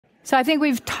So I think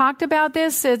we've talked about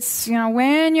this. It's,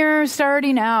 when you're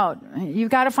starting out, you've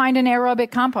got to find an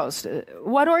aerobic compost.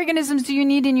 What organisms do you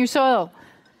need in your soil?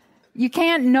 You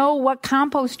can't know what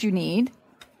compost you need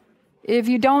if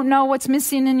you don't know what's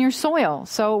missing in your soil.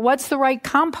 So what's the right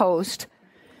compost?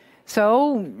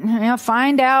 So,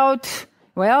 find out,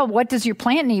 what does your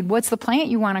plant need? What's the plant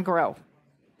you want to grow?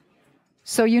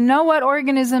 So you know what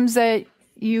organisms that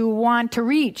you want to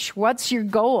reach. What's your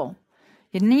goal?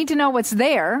 You need to know what's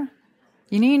there.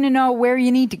 You need to know where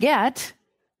you need to get,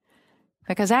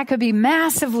 because that could be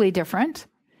massively different.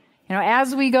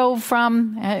 As we go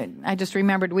from, I just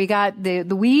remembered, we got the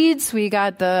weeds, we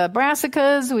got the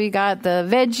brassicas, we got the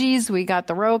veggies, we got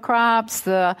the row crops,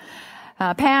 the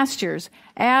pastures.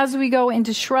 As we go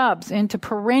into shrubs, into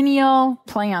perennial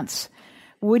plants,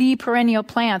 woody perennial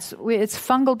plants, it's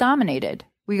fungal dominated.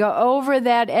 We go over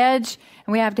that edge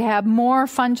and we have to have more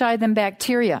fungi than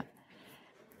bacteria.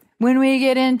 When we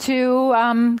get into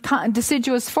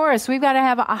deciduous forests, we've got to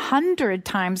have 100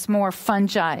 times more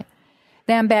fungi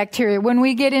than bacteria. When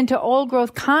we get into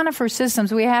old-growth conifer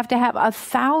systems, we have to have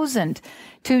 1,000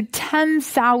 to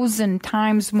 10,000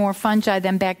 times more fungi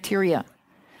than bacteria.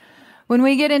 When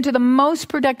we get into the most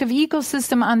productive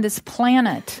ecosystem on this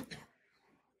planet,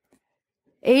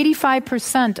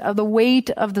 85% of the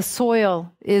weight of the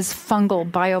soil is fungal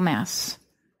biomass.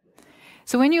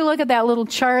 So when you look at that little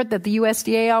chart that the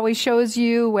USDA always shows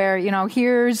you, where,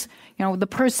 here's, the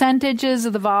percentages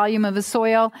of the volume of the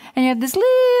soil, and you have this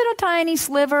little tiny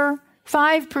sliver,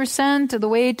 5% of the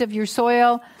weight of your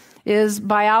soil is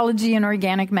biology and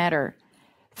organic matter.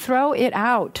 Throw it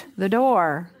out the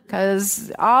door,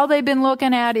 because all they've been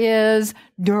looking at is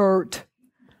dirt,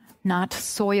 not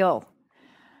soil.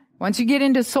 Once you get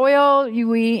into soil,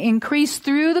 we increase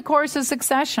through the course of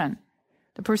succession.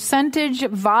 The percentage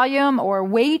volume or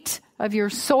weight of your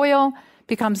soil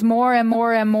becomes more and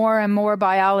more and more and more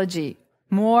biology,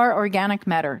 more organic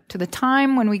matter. To the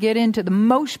time when we get into the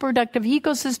most productive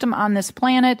ecosystem on this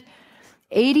planet,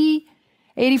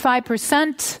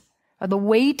 85% of the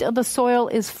weight of the soil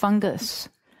is fungus.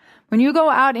 When you go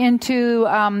out into,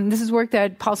 this is work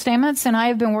that Paul Stamets and I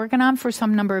have been working on for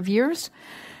some number of years.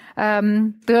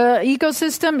 The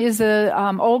ecosystem is the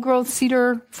old-growth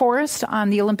cedar forest on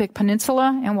the Olympic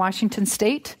Peninsula in Washington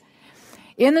State.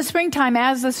 In the springtime,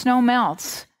 as the snow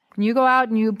melts, when you go out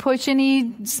and you push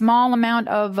any small amount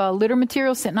of litter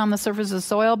material sitting on the surface of the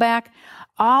soil back,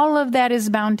 all of that is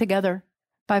bound together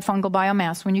by fungal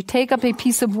biomass. When you take up a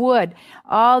piece of wood,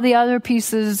 all the other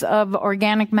pieces of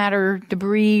organic matter,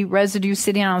 debris, residue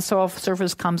sitting on the soil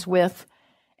surface comes with.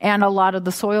 And a lot of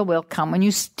the soil will come. When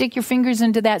you stick your fingers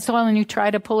into that soil and you try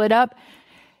to pull it up,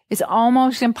 it's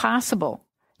almost impossible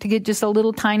to get just a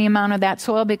little tiny amount of that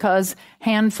soil, because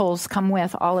handfuls come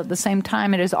with all at the same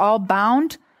time. It is all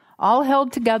bound, all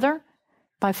held together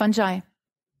by fungi.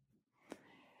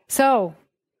 So,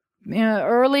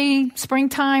 early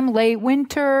springtime, late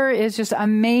winter is just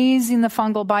amazing, the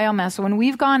fungal biomass. So when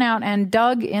we've gone out and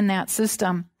dug in that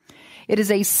system, it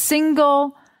is a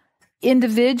single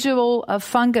individual of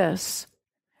fungus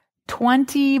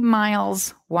 20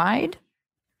 miles wide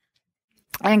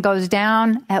and goes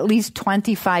down at least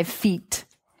 25 feet.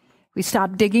 We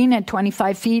stopped digging at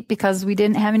 25 feet because we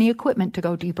didn't have any equipment to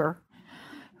go deeper.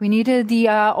 We needed the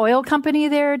oil company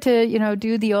there to,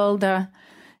 do the old,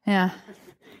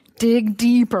 dig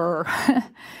deeper.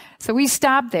 So we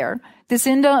stopped there. This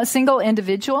single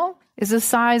individual is the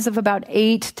size of about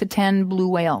 8 to 10 blue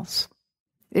whales.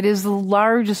 It is the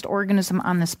largest organism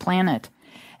on this planet.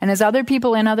 And as other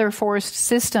people in other forest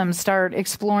systems start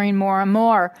exploring more and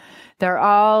more, they're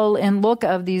all in look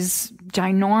of these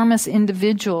ginormous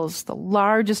individuals. The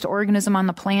largest organism on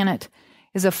the planet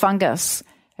is a fungus.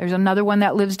 There's another one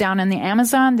that lives down in the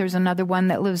Amazon. There's another one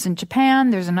that lives in Japan.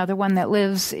 There's another one that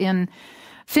lives in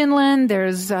Finland.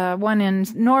 There's one in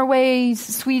Norway,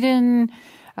 Sweden,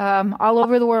 all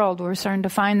over the world. We're starting to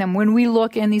find them when we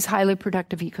look in these highly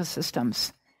productive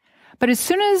ecosystems. But as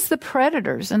soon as the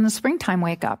predators in the springtime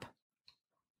wake up,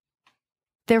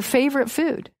 their favorite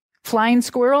food, flying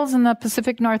squirrels in the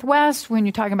Pacific Northwest, when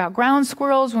you're talking about ground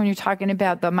squirrels, when you're talking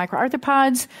about the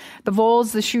microarthropods, the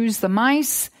voles, the shrews, the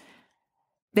mice,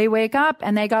 they wake up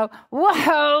and they go,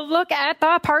 whoa, look at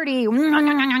the party.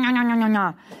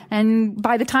 And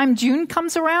by the time June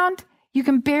comes around, you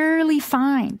can barely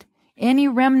find any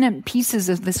remnant pieces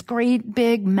of this great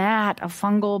big mat of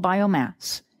fungal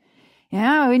biomass.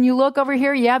 Yeah, when you look over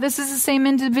here, this is the same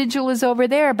individual as over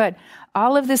there, but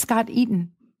all of this got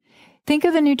eaten. Think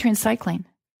of the nutrient cycling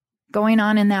going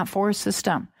on in that forest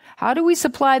system. How do we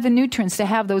supply the nutrients to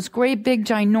have those great big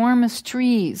ginormous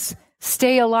trees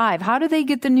stay alive? How do they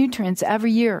get the nutrients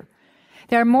every year?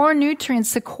 There are more nutrients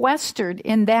sequestered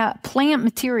in that plant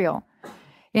material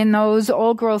in those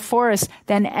old growth forests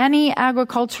than any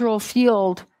agricultural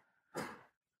field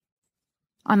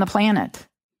on the planet.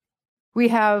 We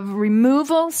have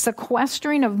removal,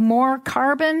 sequestering of more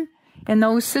carbon in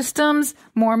those systems,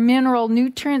 more mineral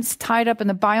nutrients tied up in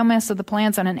the biomass of the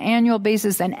plants on an annual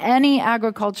basis than any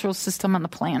agricultural system on the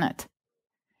planet.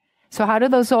 So how do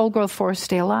those old growth forests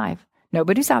stay alive?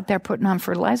 Nobody's out there putting on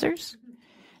fertilizers.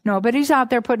 Nobody's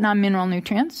out there putting on mineral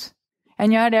nutrients.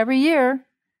 And yet every year,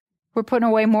 we're putting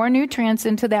away more nutrients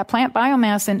into that plant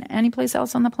biomass than any place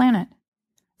else on the planet.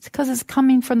 It's because it's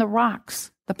coming from the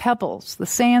rocks, the pebbles, the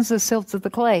sands, the silts of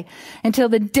the clay. Until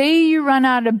the day you run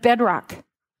out of bedrock,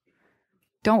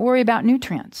 don't worry about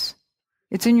nutrients.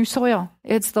 It's in your soil.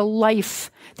 It's the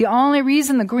life. The only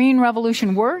reason the Green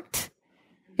Revolution worked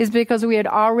is because we had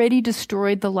already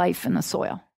destroyed the life in the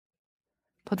soil.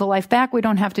 Put the life back, we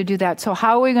don't have to do that. So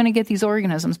how are we going to get these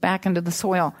organisms back into the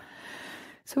soil?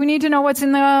 So we need to know what's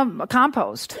in the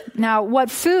compost. Now, what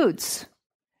foods?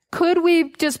 Could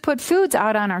we just put foods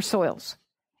out on our soils?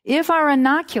 If our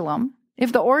inoculum,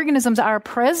 if the organisms are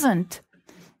present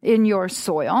in your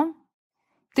soil,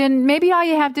 then maybe all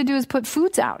you have to do is put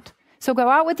foods out. So go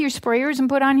out with your sprayers and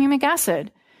put on humic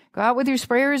acid. Go out with your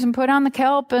sprayers and put on the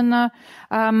kelp and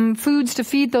the foods to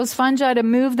feed those fungi to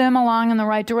move them along in the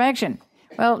right direction.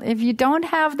 Well, if you don't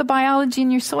have the biology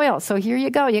in your soil, so here you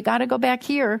go. You got to go back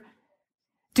here.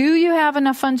 Do you have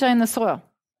enough fungi in the soil?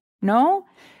 No?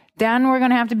 Then we're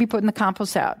going to have to be putting the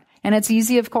compost out. And it's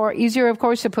easier, of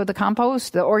course, to put the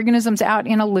compost, the organisms out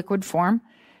in a liquid form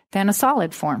than a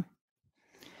solid form.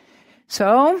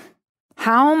 So,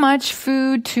 how much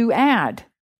food to add?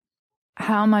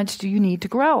 How much do you need to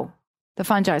grow the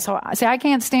fungi? So, I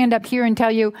can't stand up here and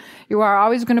tell you, you are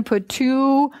always going to put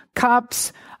 2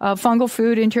 cups of fungal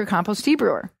food into your compost tea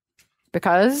brewer.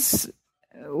 Because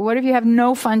what if you have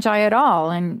no fungi at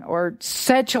all or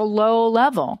such a low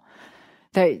level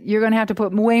that you're going to have to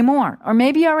put way more? Or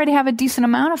maybe you already have a decent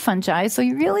amount of fungi, so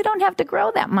you really don't have to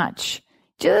grow that much.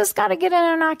 Just got to get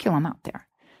an inoculum out there.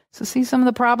 So see some of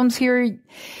the problems here.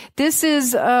 This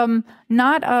is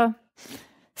not a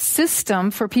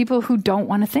system for people who don't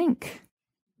want to think,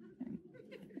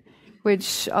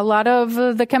 which a lot of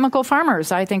the chemical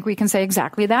farmers, I think we can say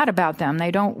exactly that about them.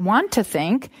 They don't want to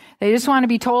think. They just want to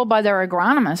be told by their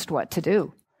agronomist what to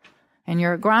do. And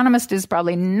your agronomist is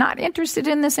probably not interested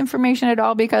in this information at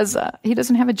all because he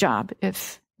doesn't have a job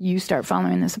if you start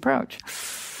following this approach.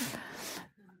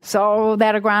 So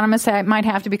that agronomist might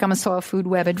have to become a soil food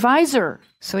web advisor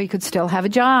so he could still have a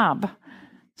job.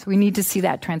 So we need to see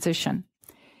that transition.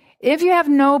 If you have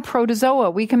no protozoa,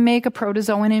 we can make a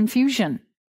protozoan infusion,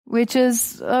 which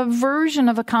is a version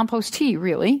of a compost tea,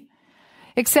 really.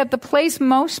 Except the place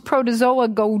most protozoa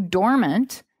go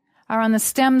dormant are on the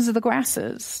stems of the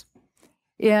grasses.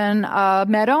 In a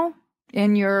meadow,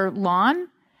 in your lawn,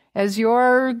 as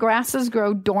your grasses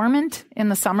grow dormant in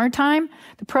the summertime,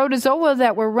 the protozoa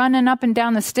that were running up and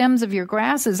down the stems of your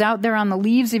grasses, out there on the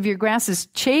leaves of your grasses,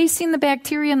 chasing the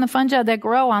bacteria and the fungi that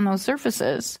grow on those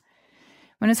surfaces.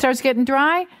 When it starts getting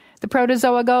dry, the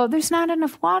protozoa go, there's not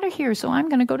enough water here, so I'm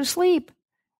going to go to sleep.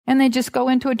 And they just go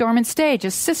into a dormant stage,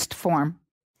 a cyst form.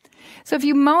 So if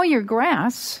you mow your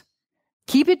grass,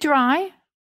 keep it dry,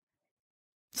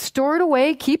 store it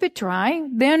away, keep it dry.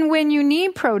 Then when you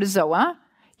need protozoa,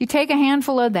 you take a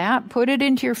handful of that, put it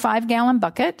into your 5-gallon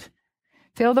bucket,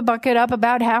 fill the bucket up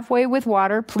about halfway with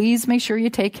water. Please make sure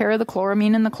you take care of the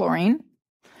chloramine and the chlorine.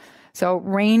 So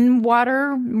rain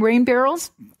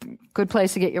barrels, good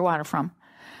place to get your water from.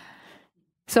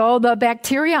 So the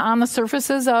bacteria on the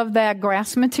surfaces of that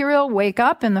grass material wake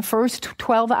up in the first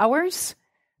 12 hours.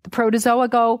 The protozoa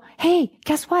go, hey,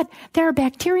 guess what? There are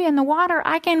bacteria in the water.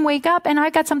 I can wake up and I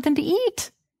got something to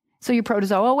eat. So your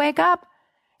protozoa wake up.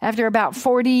 After about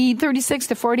 36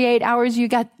 to 48 hours, you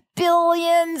got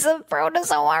billions of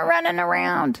protozoa running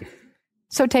around.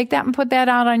 So take that and put that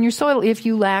out on your soil if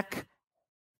you lack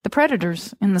the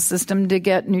predators in the system to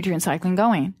get nutrient cycling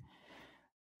going.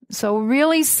 So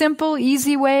really simple,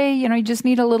 easy way, you just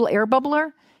need a little air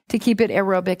bubbler to keep it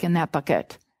aerobic in that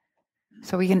bucket.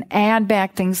 So we can add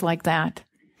back things like that.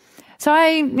 So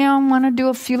I want to do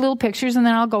a few little pictures and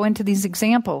then I'll go into these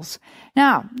examples.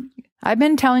 Now, I've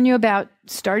been telling you about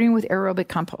starting with aerobic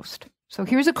compost. So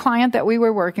here's a client that we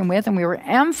were working with and we were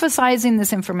emphasizing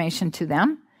this information to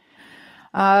them.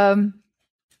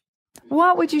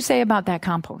 What would you say about that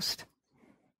compost?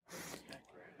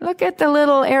 Look at the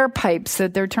little air pipes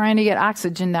that they're trying to get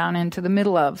oxygen down into the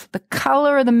middle of. The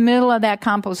color of the middle of that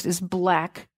compost is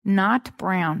black, not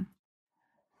brown.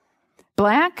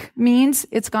 Black means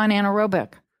it's gone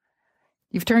anaerobic.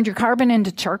 You've turned your carbon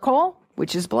into charcoal,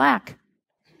 which is black.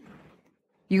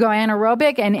 You go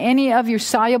anaerobic, and any of your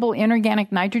soluble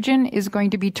inorganic nitrogen is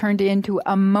going to be turned into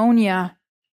ammonia.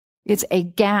 It's a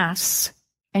gas,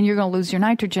 and you're going to lose your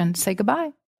nitrogen. Say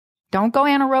goodbye. Don't go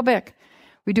anaerobic.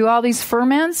 We do all these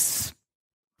ferments.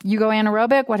 You go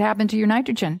anaerobic, what happened to your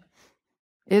nitrogen?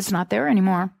 It's not there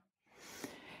anymore.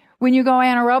 When you go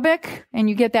anaerobic and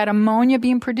you get that ammonia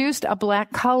being produced, a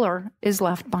black color is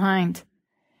left behind.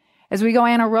 As we go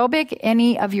anaerobic,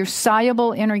 any of your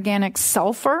soluble inorganic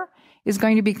sulfur is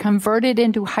going to be converted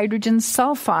into hydrogen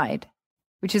sulfide,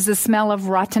 which is the smell of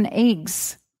rotten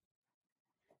eggs.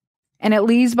 And it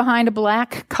leaves behind a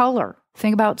black color.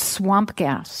 Think about swamp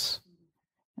gas.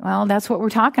 Well, that's what we're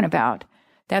talking about.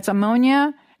 That's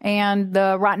ammonia and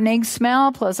the rotten egg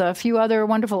smell plus a few other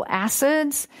wonderful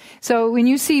acids. So when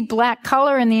you see black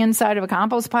color in the inside of a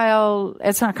compost pile,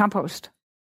 it's not compost.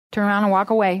 Turn around and walk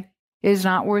away. It is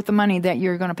not worth the money that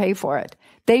you're going to pay for it.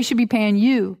 They should be paying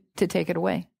you to take it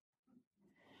away.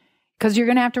 Because you're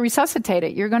going to have to resuscitate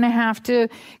it. You're going to have to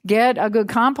get a good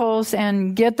compost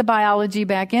and get the biology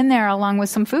back in there along with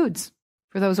some foods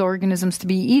for those organisms to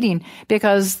be eating,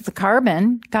 because the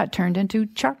carbon got turned into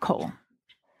charcoal.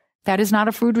 That is not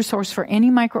a food resource for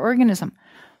any microorganism.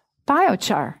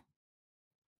 Biochar.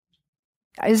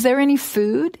 Is there any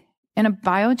food in a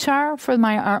biochar for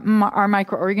our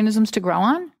microorganisms to grow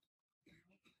on?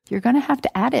 You're going to have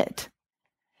to add it.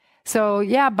 So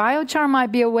yeah, biochar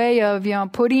might be a way of,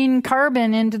 putting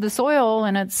carbon into the soil,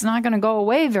 and it's not going to go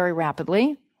away very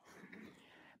rapidly.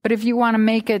 But if you want to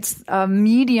make it a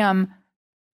medium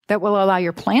that will allow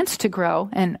your plants to grow,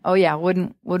 and oh yeah,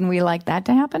 wouldn't we like that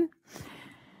to happen?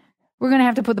 We're going to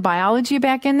have to put the biology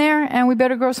back in there, and we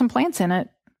better grow some plants in it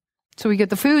so we get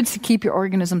the foods to keep your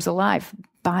organisms alive.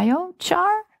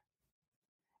 Biochar?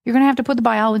 You're going to have to put the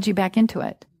biology back into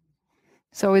it.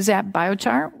 So is that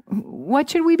biochar? What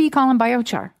should we be calling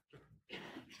biochar?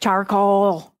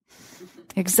 Charcoal.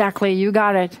 Exactly, you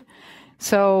got it.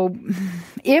 So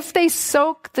if they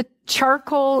soak the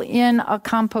charcoal in a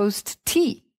compost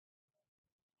tea,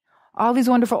 all these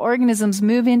wonderful organisms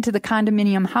move into the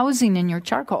condominium housing in your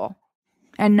charcoal.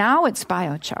 And now it's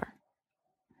biochar.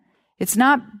 It's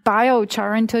not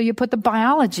biochar until you put the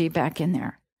biology back in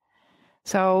there.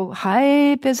 So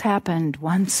hype has happened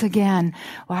once again.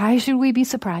 Why should we be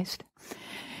surprised?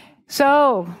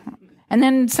 So, and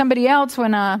then somebody else,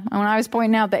 when I was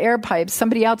pointing out the air pipes,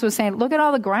 somebody else was saying, look at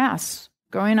all the grass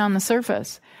growing on the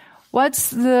surface. What's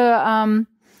the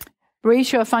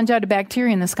ratio of fungi to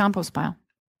bacteria in this compost pile?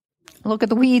 Look at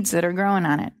the weeds that are growing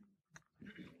on it.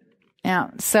 Yeah,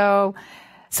 so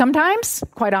sometimes,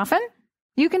 quite often,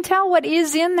 you can tell what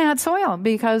is in that soil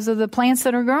because of the plants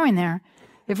that are growing there.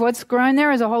 If what's growing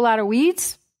there is a whole lot of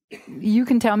weeds, you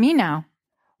can tell me now.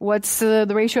 What's the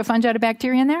ratio of fungi to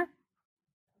bacteria in there?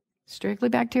 Strictly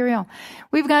bacterial.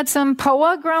 We've got some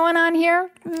POA growing on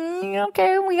here.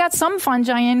 Okay, we got some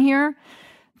fungi in here,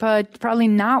 but probably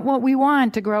not what we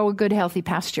want to grow a good, healthy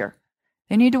pasture.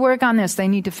 They need to work on this. They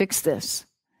need to fix this.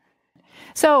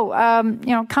 So,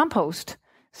 compost.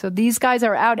 So these guys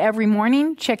are out every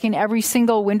morning, checking every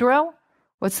single windrow.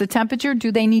 What's the temperature?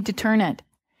 Do they need to turn it?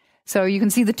 So you can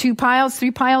see the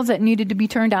 3 piles that needed to be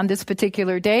turned on this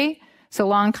particular day. So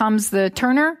along comes the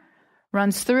turner,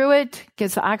 runs through it,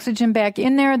 gets the oxygen back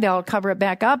in there. They'll cover it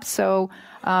back up. So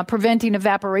preventing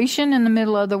evaporation in the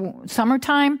middle of the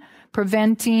summertime,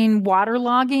 preventing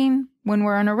waterlogging when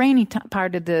we're in a rainy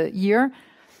part of the year.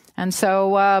 And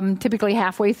so typically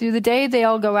halfway through the day, they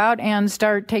all go out and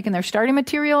start taking their starting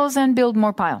materials and build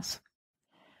more piles.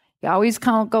 You always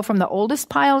go from the oldest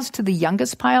piles to the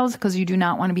youngest piles because you do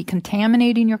not want to be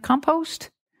contaminating your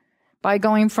compost by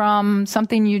going from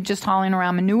something you just hauling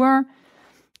around manure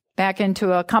back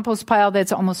into a compost pile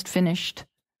that's almost finished.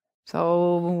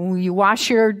 So you wash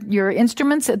your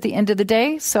instruments at the end of the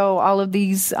day. So all of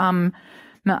these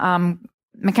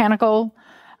mechanical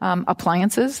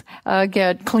appliances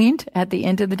get cleaned at the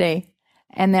end of the day.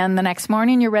 And then the next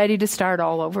morning, you're ready to start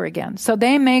all over again. So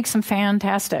they make some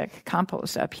fantastic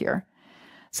compost up here.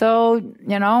 So,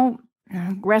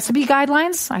 recipe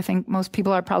guidelines. I think most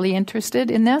people are probably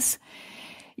interested in this.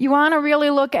 You want to really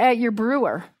look at your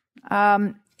brewer.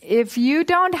 If you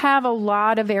don't have a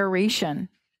lot of aeration,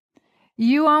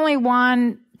 you only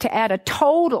want to add a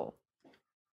total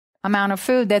amount of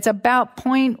food that's about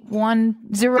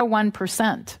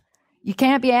 0.101%. You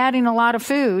can't be adding a lot of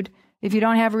food if you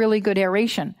don't have really good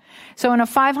aeration. So in a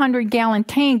 500-gallon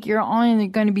tank, you're only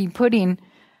going to be putting,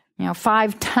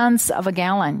 0.5 of a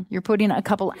gallon. You're putting a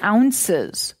couple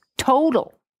ounces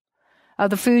total of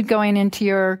the food going into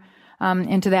your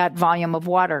into that volume of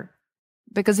water.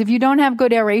 Because if you don't have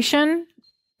good aeration,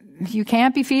 you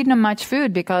can't be feeding them much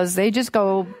food because they just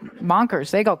go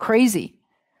bonkers. They go crazy.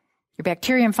 Your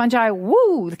bacteria and fungi,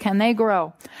 woo, can they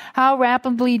grow? How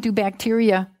rapidly do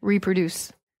bacteria reproduce?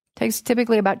 It takes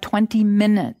typically about 20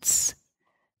 minutes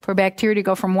for bacteria to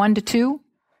go from 1 to 2,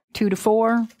 2 to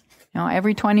 4.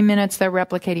 Every 20 minutes they're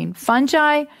replicating.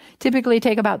 Fungi typically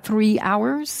take about 3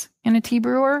 hours in a tea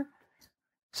brewer.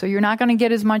 So you're not going to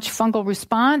get as much fungal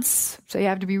response. So you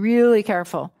have to be really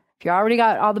careful. If you already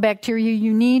got all the bacteria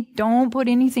you need, don't put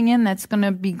anything in that's going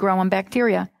to be growing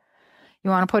bacteria. You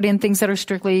want to put in things that are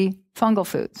strictly fungal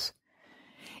foods.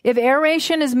 If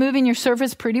aeration is moving your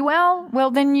surface pretty well,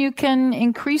 then you can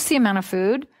increase the amount of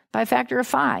food by a factor of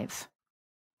 5.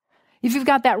 If you've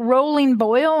got that rolling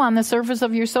boil on the surface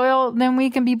of your soil, then we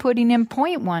can be putting in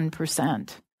 0.1%.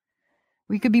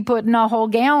 We could be putting a whole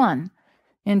gallon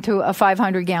into a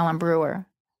 500-gallon brewer.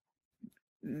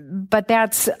 But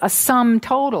that's a sum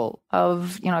total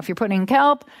of, if you're putting in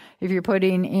kelp, if you're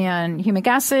putting in humic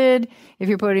acid, if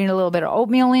you're putting a little bit of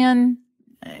oatmeal in,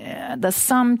 the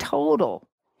sum total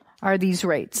are these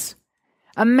rates.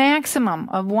 A maximum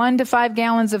of 1 to 5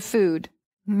 gallons of food,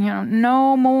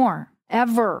 no more,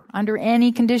 ever, under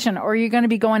any condition, or you're going to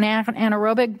be going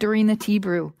anaerobic during the tea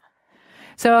brew.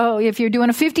 So if you're doing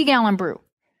a 50-gallon brew,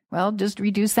 just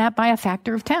reduce that by a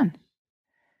factor of 10.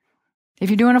 If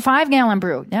you're doing a 5-gallon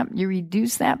brew, you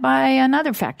reduce that by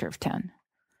another factor of 10.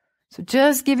 So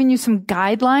just giving you some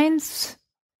guidelines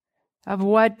of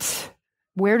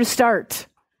where to start.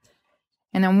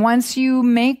 And then once you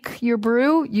make your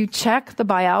brew, you check the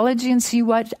biology and see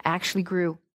what actually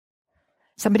grew.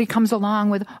 Somebody comes along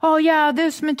with, oh yeah,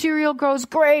 this material grows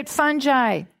great,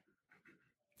 fungi.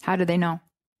 How do they know?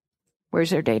 Where's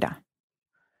their data?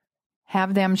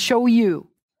 Have them show you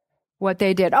what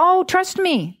they did. Oh, trust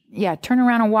me. Yeah, turn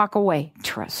around and walk away.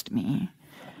 Trust me.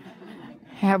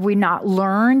 Have we not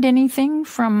learned anything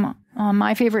from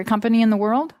my favorite company in the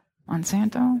world,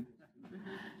 Monsanto? You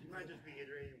might just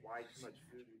reiterating why too much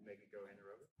food would make it go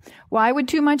anaerobic? Why would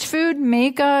too much food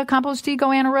make a compost tea go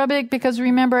anaerobic? Because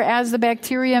remember, as the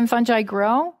bacteria and fungi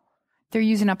grow, they're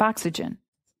using up oxygen.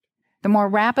 The more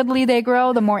rapidly they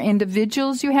grow, the more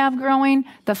individuals you have growing,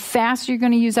 the faster you're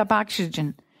going to use up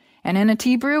oxygen. And in a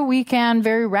tea brew, we can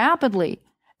very rapidly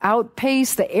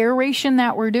outpace the aeration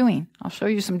that we're doing. I'll show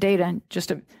you some data in just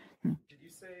a... Did you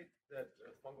say that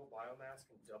fungal biomass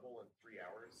can double in 3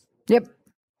 hours? Yep.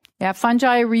 Yeah,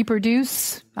 fungi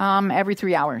reproduce every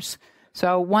 3 hours.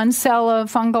 So 1 cell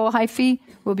of fungal hyphae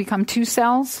will become 2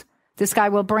 cells. This guy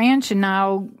will branch and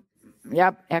now,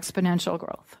 exponential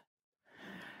growth.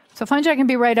 So fungi can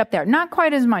be right up there. Not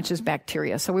quite as much as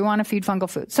bacteria, so we want to feed fungal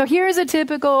food. So here's a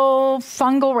typical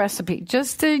fungal recipe,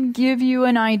 just to give you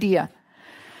an idea.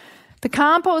 The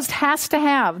compost has to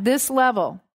have this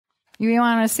level. You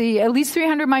want to see at least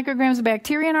 300 micrograms of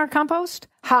bacteria in our compost.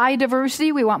 High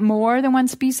diversity. We want more than one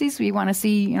species. We want to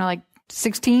see, like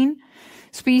 16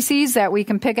 species that we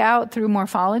can pick out through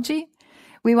morphology.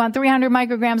 We want 300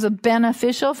 micrograms of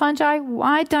beneficial fungi,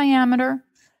 wide diameter,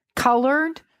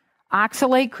 colored,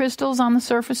 oxalate crystals on the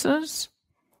surfaces.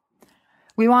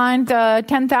 We want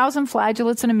 10,000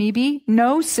 flagellates and amoebae,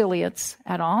 no ciliates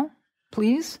at all,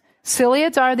 please.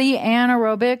 Ciliates are the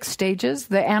anaerobic stages,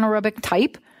 the anaerobic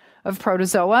type of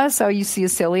protozoa. So you see a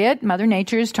ciliate, Mother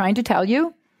Nature is trying to tell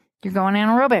you, you're going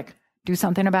anaerobic. Do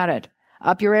something about it.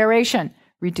 Up your aeration.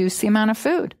 Reduce the amount of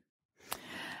food.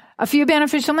 A few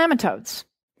beneficial nematodes.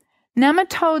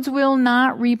 Nematodes will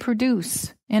not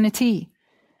reproduce in a tea.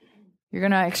 You're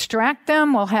going to extract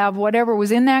them. We'll have whatever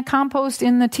was in that compost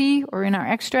in the tea or in our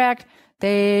extract.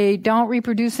 They don't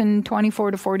reproduce in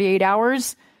 24 to 48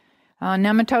 hours.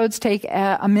 Nematodes take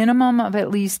a minimum of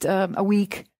at least a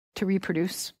week to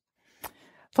reproduce.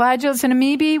 Flagellates and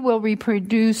amoebae will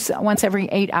reproduce once every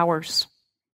 8 hours.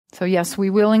 So yes, we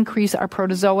will increase our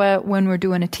protozoa when we're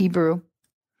doing a tea brew.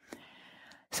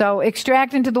 So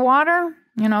extract into the water,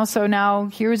 so now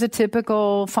here's a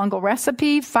typical fungal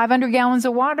recipe. 500 gallons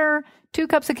of water, 2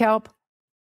 cups of kelp,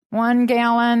 1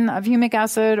 gallon of humic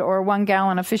acid or 1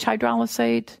 gallon of fish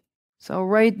hydrolysate. So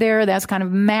right there, that's kind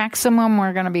of maximum.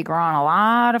 We're going to be growing a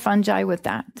lot of fungi with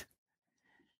that.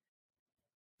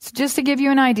 So just to give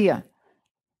you an idea,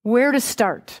 where to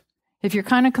start. If you're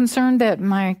kind of concerned that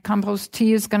my compost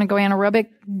tea is going to go anaerobic,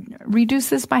 reduce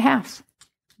this by half.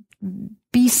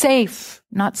 Be safe,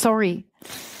 not sorry.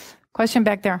 Question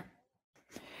back there.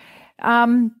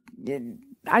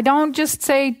 I don't just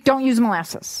say don't use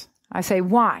molasses. I say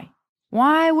why?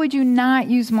 Why would you not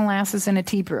use molasses in a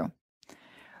tea brew?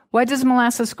 What does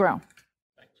molasses grow?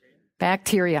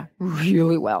 Bacteria.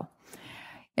 Really well.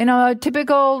 In a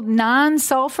typical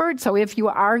non-sulfured, so if you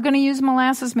are going to use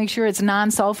molasses, make sure it's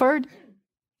non-sulfured.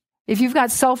 If you've got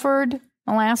sulfured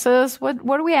molasses, what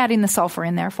are we adding the sulfur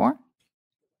in there for?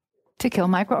 To kill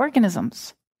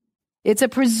microorganisms. It's a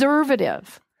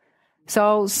preservative.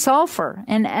 So sulfur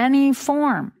in any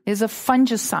form is a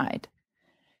fungicide.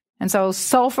 And so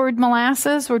sulfured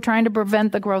molasses, we're trying to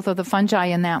prevent the growth of the fungi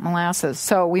in that molasses.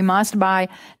 So we must buy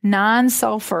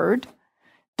non-sulfured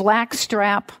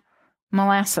blackstrap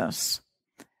molasses.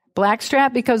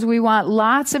 Blackstrap because we want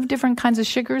lots of different kinds of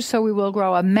sugars, so we will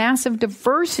grow a massive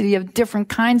diversity of different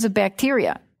kinds of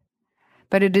bacteria.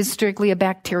 But it is strictly a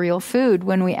bacterial food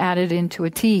when we add it into a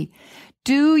tea.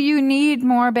 Do you need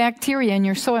more bacteria in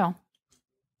your soil?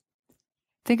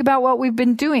 Think about what we've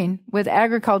been doing with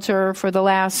agriculture for the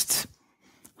last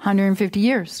 150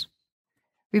 years.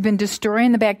 We've been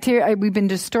destroying the bacteria, we've been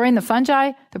destroying the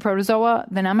fungi, the protozoa,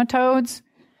 the nematodes.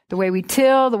 The way we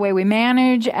till, the way we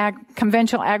manage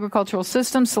conventional agricultural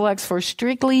systems selects for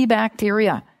strictly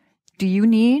bacteria. Do you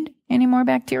need any more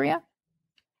bacteria?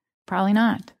 Probably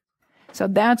not. So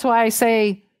that's why I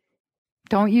say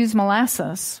don't use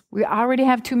molasses. We already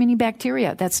have too many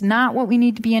bacteria. That's not what we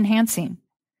need to be enhancing.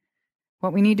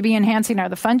 What we need to be enhancing are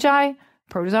the fungi,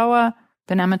 protozoa,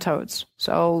 the nematodes.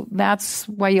 So that's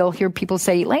why you'll hear people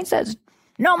say, Elaine says,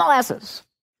 no molasses.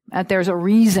 That there's a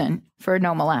reason for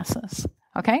no molasses.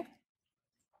 Okay?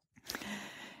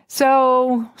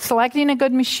 So selecting a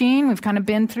good machine, we've kind of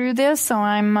been through this, so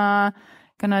I'm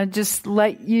going to just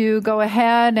let you go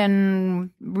ahead and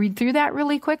read through that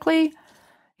really quickly.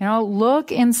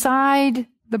 Look inside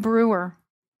the brewer.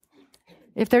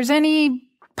 If there's any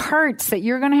parts that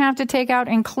you're going to have to take out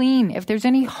and clean, if there's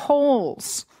any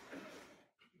holes,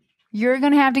 you're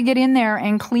going to have to get in there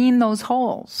and clean those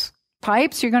holes.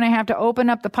 Pipes, you're going to have to open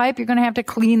up the pipe. You're going to have to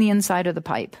clean the inside of the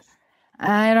pipe.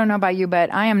 I don't know about you,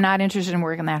 but I am not interested in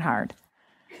working that hard.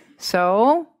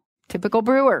 So, typical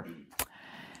brewer.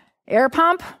 Air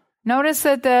pump. Notice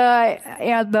that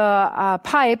the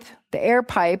pipe, the air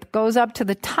pipe, goes up to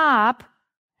the top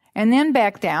and then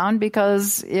back down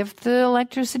because if the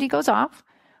electricity goes off,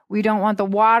 we don't want the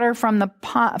water from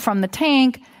the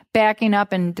tank backing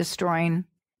up and destroying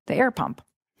the air pump.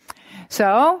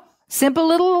 So, simple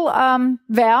little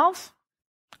valve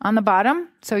on the bottom,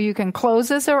 so you can close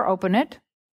this or open it,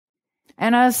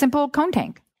 and a simple cone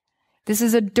tank. This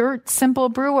is a dirt simple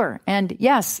brewer, and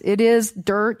yes, it is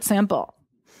dirt simple.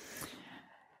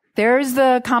 There's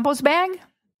the compost bag.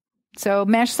 So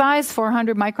mesh size,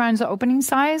 400 microns opening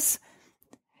size.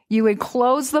 You would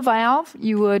close the valve.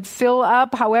 You would fill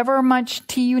up however much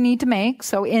tea you need to make.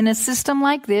 So in a system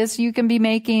like this, you can be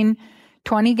making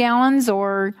 20 gallons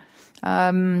or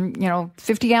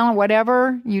 50 gallon,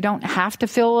 whatever. You don't have to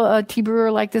fill a tea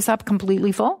brewer like this up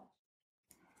completely full.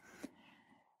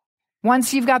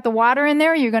 Once you've got the water in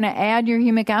there, you're going to add your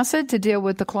humic acid to deal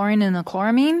with the chlorine and the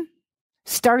chloramine.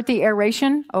 Start the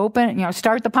aeration,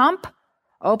 start the pump,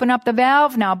 open up the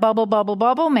valve. Now bubble, bubble,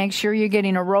 bubble. Make sure you're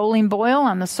getting a rolling boil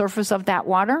on the surface of that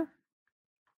water.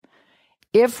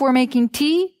 If we're making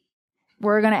tea,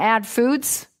 we're going to add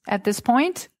foods at this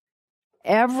point.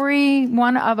 Every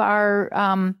one of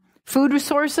our food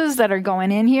resources that are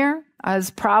going in here is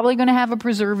probably going to have a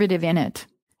preservative in it.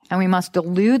 And we must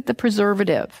dilute the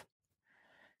preservative.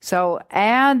 So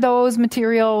add those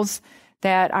materials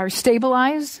that are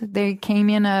stabilized. They came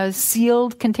in a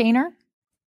sealed container.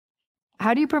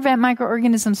 How do you prevent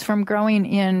microorganisms from growing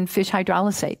in fish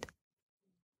hydrolysate?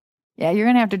 Yeah, you're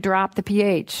going to have to drop the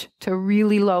pH to a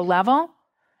really low level.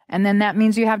 And then that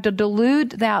means you have to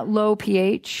dilute that low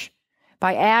pH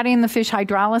by adding the fish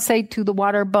hydrolysate to the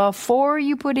water before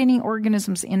you put any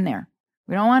organisms in there.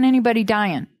 We don't want anybody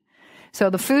dying. So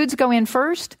the foods go in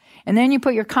first, and then you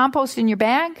put your compost in your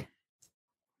bag.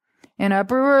 In a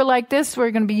brewer like this,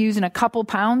 we're going to be using a couple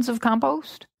pounds of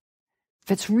compost.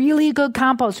 If it's really good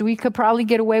compost, we could probably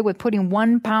get away with putting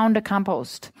 1 pound of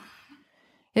compost.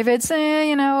 If it's,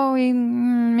 we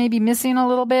may be missing a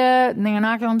little bit, and the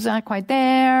inoculum's not quite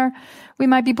there, we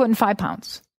might be putting 5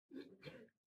 pounds.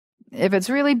 If it's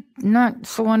really not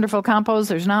so wonderful compost,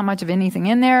 there's not much of anything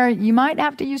in there, you might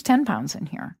have to use 10 pounds in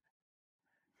here.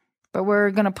 But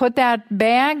we're going to put that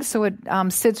bag so it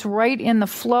sits right in the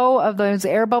flow of those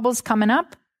air bubbles coming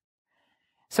up.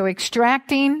 So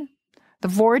extracting the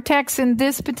vortex in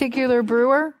this particular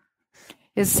brewer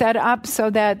is set up so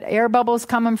that air bubbles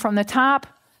coming from the top,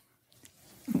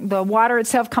 the water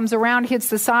itself comes around, hits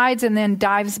the sides, and then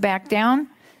dives back down.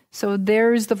 So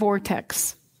there's the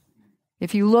vortex.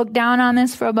 If you look down on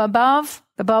this from above,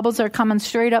 the bubbles are coming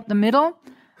straight up the middle.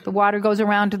 The water goes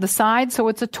around to the side, so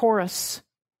it's a torus.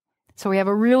 So we have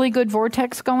a really good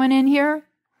vortex going in here.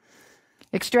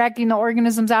 extracting the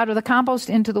organisms out of the compost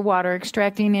into the water,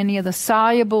 extracting any of the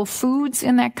soluble foods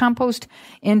in that compost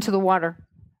into the water.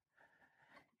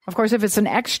 Of course, if it's an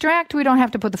extract, we don't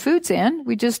have to put the foods in.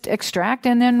 We just extract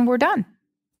and then we're done.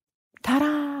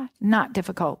 Ta-da! Not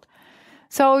difficult.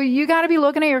 So you got to be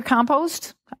looking at your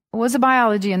compost. What's the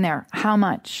biology in there? How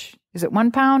much? Is it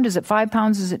 1 pound? Is it 5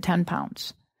 pounds? Is it 10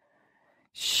 pounds?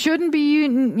 Shouldn't be,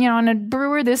 in a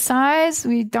brewer this size,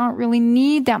 we don't really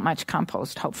need that much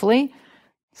compost, hopefully.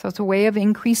 So it's a way of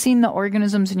increasing the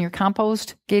organisms in your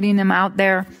compost, getting them out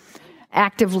there,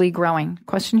 actively growing.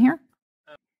 Question here?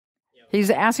 He's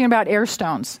asking about air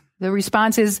stones. The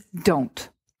response is don't.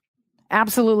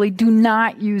 Absolutely do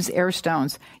not use air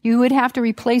stones. You would have to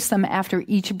replace them after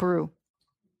each brew.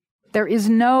 There is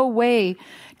no way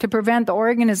to prevent the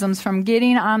organisms from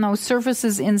getting on those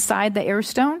surfaces inside the air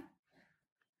stone.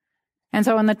 And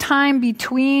so in the time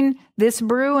between this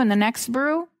brew and the next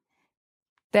brew,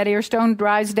 that air stone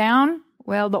dries down.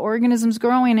 Well, the organisms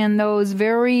growing in those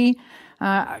very,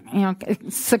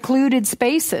 secluded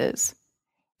spaces.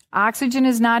 Oxygen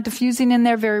is not diffusing in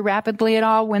there very rapidly at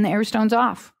all when the air stone's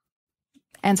off.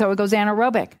 And so it goes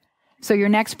anaerobic. So your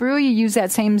next brew, you use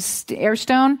that same air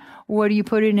stone. What do you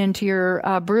put it into your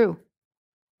brew?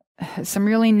 Some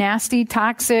really nasty,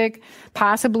 toxic,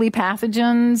 possibly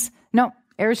pathogens. No,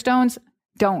 air stones,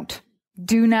 don't.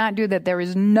 Do not do that. There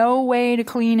is no way to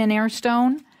clean an air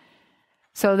stone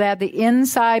so that the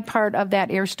inside part of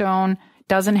that air stone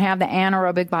doesn't have the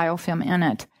anaerobic biofilm in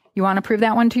it. You want to prove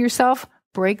that one to yourself?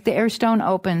 Break the air stone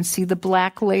open. See the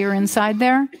black layer inside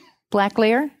there? Black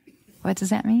layer? What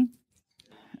does that mean?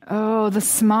 Oh, the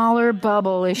smaller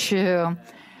bubble issue.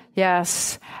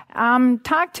 Yes.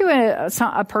 Talk to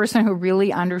a person who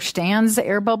really understands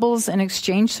air bubbles and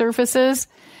exchange surfaces.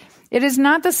 It is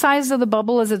not the size of the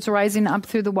bubble as it's rising up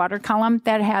through the water column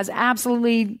that has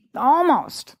absolutely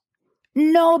almost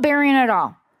no bearing at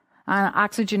all on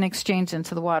oxygen exchange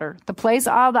into the water. The place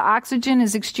all the oxygen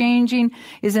is exchanging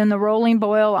is in the rolling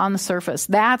boil on the surface.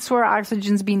 That's where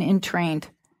oxygen's being entrained.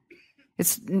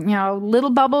 It's, little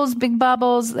bubbles, big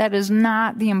bubbles. That is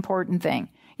not the important thing.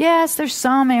 Yes, there's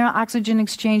some oxygen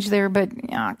exchange there, but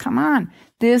come on.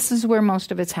 This is where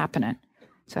most of it's happening.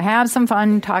 So have some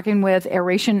fun talking with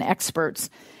aeration experts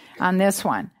on this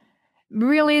one.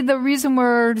 Really, the reason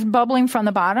we're bubbling from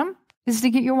the bottom is to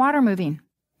get your water moving.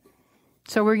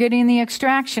 So we're getting the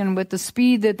extraction with the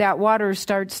speed that water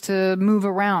starts to move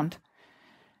around.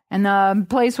 And the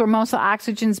place where most of the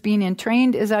oxygen's being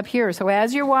entrained is up here. So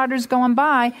as your water's going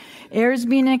by, air's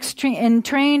being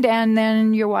entrained, and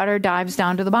then your water dives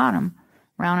down to the bottom.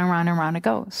 Round and round and round it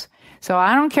goes. So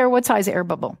I don't care what size air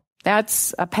bubble.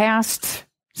 That's a past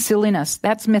silliness.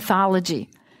 That's mythology.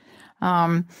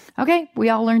 Okay, we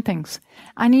all learn things.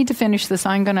 I need to finish this.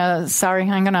 I'm going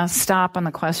to stop on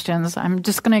the questions. I'm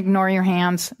just going to ignore your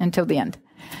hands until the end.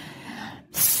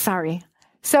 Sorry.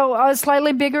 So a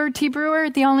slightly bigger tea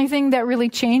brewer, the only thing that really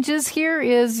changes here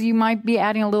is you might be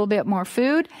adding a little bit more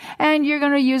food and you're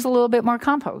going to use a little bit more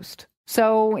compost.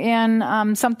 So in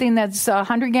something that's a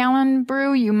 100-gallon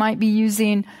brew, you might be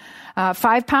using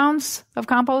 5 pounds of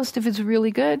compost if it's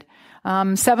really good,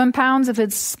 7 pounds if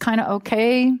it's kind of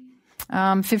okay,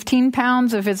 15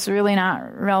 pounds if it's really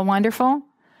not real wonderful.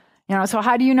 So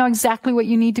how do you know exactly what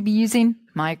you need to be using?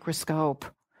 Microscope.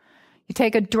 You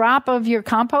take a drop of your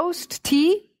compost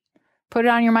tea, put it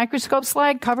on your microscope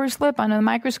slide, cover slip under the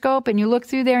microscope, and you look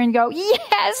through there and you go,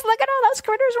 yes, look at all those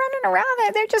critters running around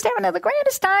there. They're just having the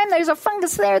grandest time. There's a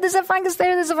fungus there. There's a fungus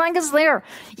there. There's a fungus there.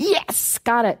 Yes,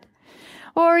 got it.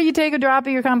 Or you take a drop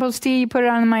of your compost tea, you put it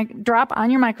on the drop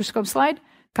on your microscope slide,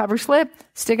 cover slip,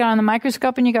 stick it on the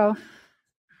microscope, and you go,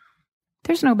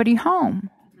 there's nobody home.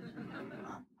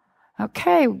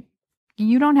 Okay,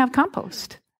 you don't have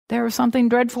compost. There was something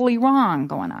dreadfully wrong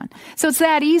going on. So it's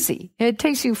that easy. It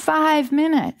takes you 5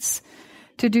 minutes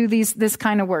to do this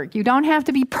kind of work. You don't have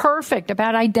to be perfect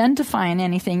about identifying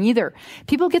anything either.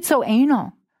 People get so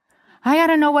anal. I got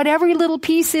to know what every little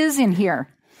piece is in here.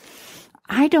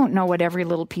 I don't know what every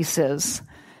little piece is.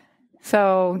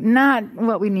 So not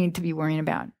what we need to be worrying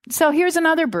about. So here's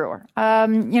another brewer.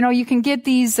 You can get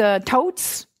these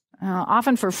totes,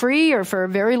 often for free or for a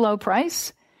very low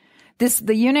price.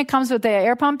 The unit comes with the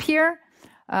air pump here.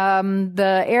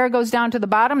 The air goes down to the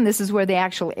bottom. This is where the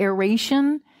actual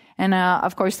aeration, and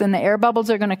of course, then the air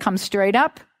bubbles are going to come straight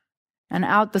up and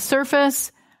out the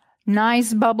surface.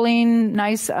 Nice bubbling,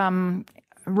 nice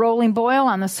rolling boil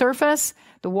on the surface.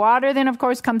 The water then, of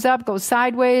course, comes up, goes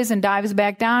sideways, and dives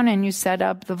back down, and you set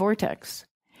up the vortex.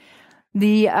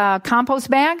 The compost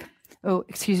bag,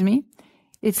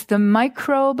 it's the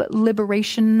microbe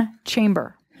liberation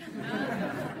chamber.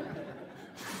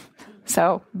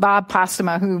 So Bob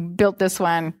Postuma, who built this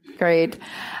one, great.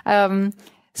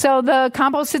 So the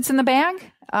compost sits in the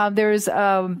bag. There's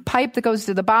a pipe that goes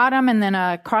to the bottom and then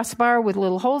a crossbar with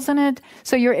little holes in it.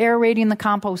 So you're aerating the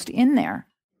compost in there.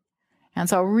 And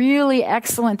so really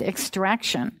excellent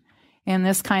extraction in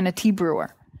this kind of tea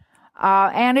brewer.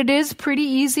 And it is pretty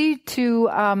easy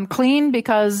to clean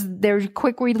because there's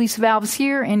quick release valves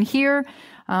here and here.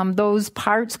 Those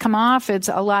parts come off. It's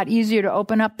a lot easier to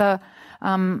open up the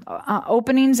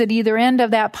openings at either end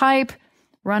of that pipe,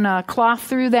 run a cloth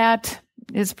through that.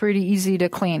 It's pretty easy to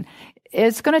clean.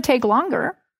 It's going to take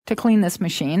longer to clean this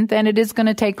machine than it is going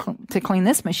to take to clean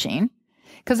this machine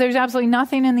because there's absolutely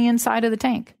nothing in the inside of the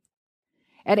tank.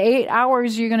 At 8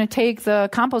 hours, you're going to take the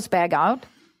compost bag out,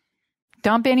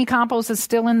 dump any compost that's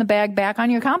still in the bag back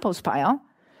on your compost pile,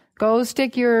 go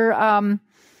stick your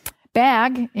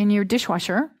bag in your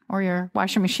dishwasher or your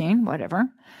washing machine, whatever.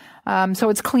 So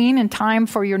it's clean in time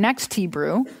for your next tea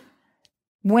brew.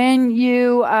 When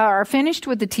you are finished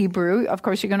with the tea brew, of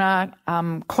course, you're going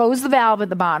to close the valve at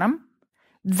the bottom,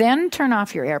 then turn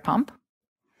off your air pump,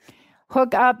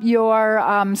 hook up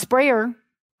your sprayer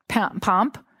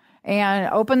pump,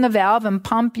 and open the valve and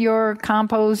pump your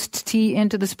compost tea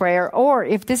into the sprayer. Or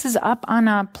if this is up on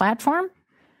a platform,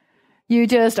 you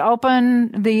just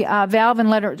open the valve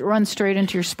and let it run straight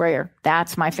into your sprayer.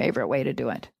 That's my favorite way to do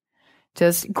it.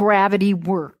 Just gravity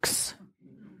works.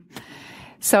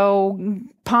 So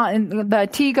the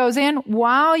tea goes in.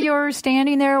 While you're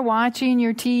standing there watching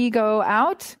your tea go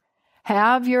out,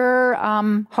 have your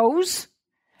hose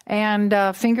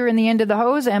and finger in the end of the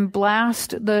hose and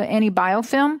blast any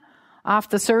biofilm off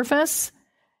the surface.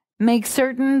 Make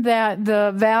certain that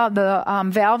the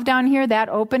valve down here, that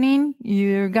opening,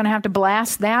 you're going to have to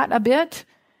blast that a bit.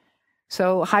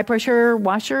 So high pressure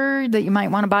washer that you might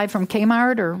want to buy from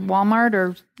Kmart or Walmart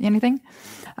or anything.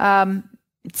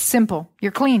 It's simple.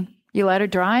 You're clean. You let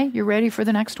it dry. You're ready for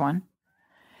the next one.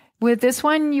 With this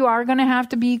one, you are going to have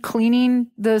to be cleaning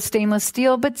the stainless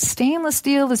steel, but stainless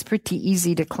steel is pretty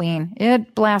easy to clean.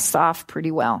 It blasts off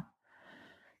pretty well.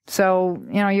 So,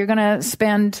 you're going to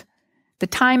spend the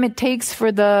time it takes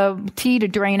for the tea to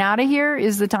drain out of here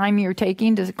is the time you're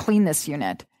taking to clean this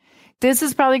unit. This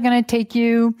is probably going to take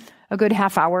you a good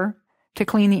half hour to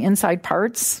clean the inside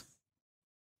parts,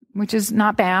 which is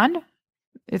not bad.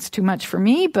 It's too much for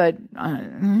me, but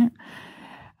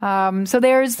so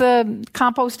there's the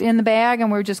compost in the bag, and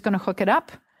we're just going to hook it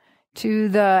up to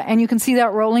and you can see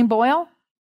that rolling boil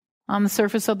on the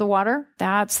surface of the water.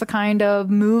 That's the kind of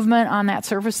movement on that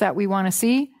surface that we want to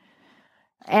see.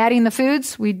 Adding the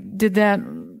foods, we did that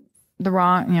the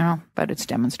wrong, but it's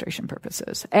demonstration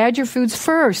purposes. Add your foods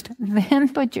first,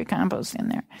 then put your compost in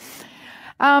there.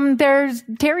 There's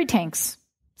dairy tanks.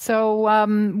 So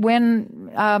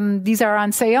when these are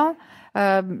on sale,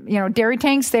 dairy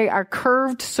tanks, they are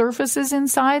curved surfaces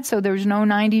inside, so there's no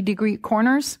 90-degree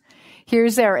corners.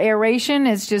 Here's their aeration.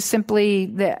 It's just simply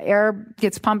the air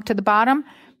gets pumped to the bottom,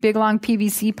 big long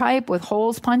PVC pipe with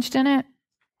holes punched in it.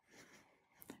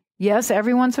 Yes,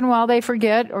 every once in a while they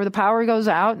forget or the power goes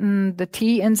out and the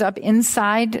tea ends up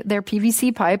inside their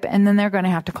PVC pipe, and then they're going to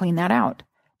have to clean that out.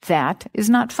 That is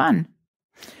not fun.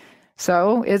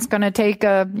 So it's going to take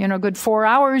a good 4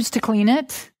 hours to clean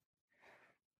it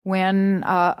when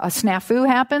a snafu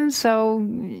happens. So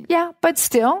yeah, but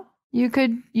still you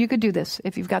could do this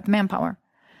if you've got the manpower.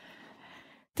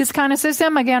 This kind of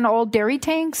system, again, old dairy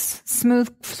tanks, smooth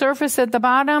surface at the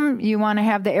bottom. You want to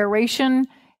have the aeration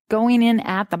going in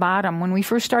at the bottom. When we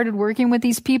first started working with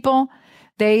these people,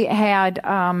 they had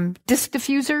disc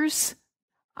diffusers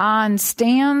on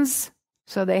stands.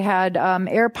 So they had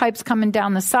air pipes coming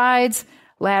down the sides,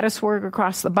 lattice work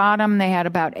across the bottom. They had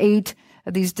about 8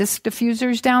 of these disc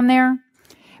diffusers down there.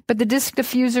 But the disc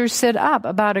diffusers sit up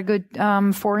about a good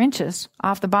 4 inches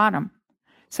off the bottom.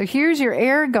 So here's your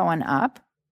air going up.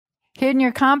 Hidden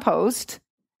your compost.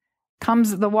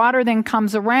 The water then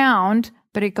comes around,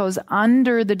 but it goes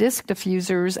under the disc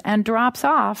diffusers and drops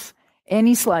off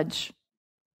any sludge.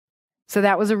 So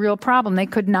that was a real problem. They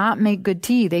could not make good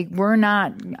tea. They were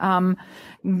not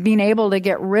being able to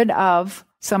get rid of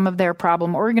some of their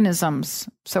problem organisms.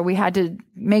 So we had to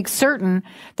make certain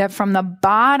that from the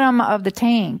bottom of the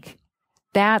tank,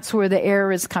 that's where the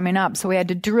air is coming up. So we had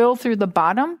to drill through the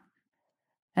bottom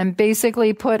and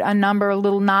basically put a number of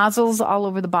little nozzles all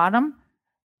over the bottom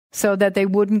so that they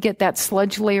wouldn't get that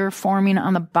sludge layer forming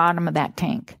on the bottom of that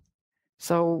tank.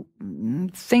 So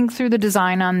think through the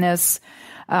design on this.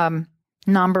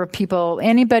 Number of people,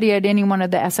 anybody at any one of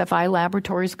the SFI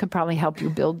laboratories could probably help you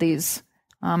build these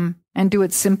and do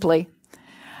it simply.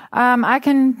 I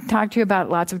can talk to you about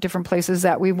lots of different places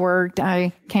that we worked.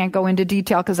 I can't go into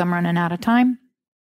detail because I'm running out of time.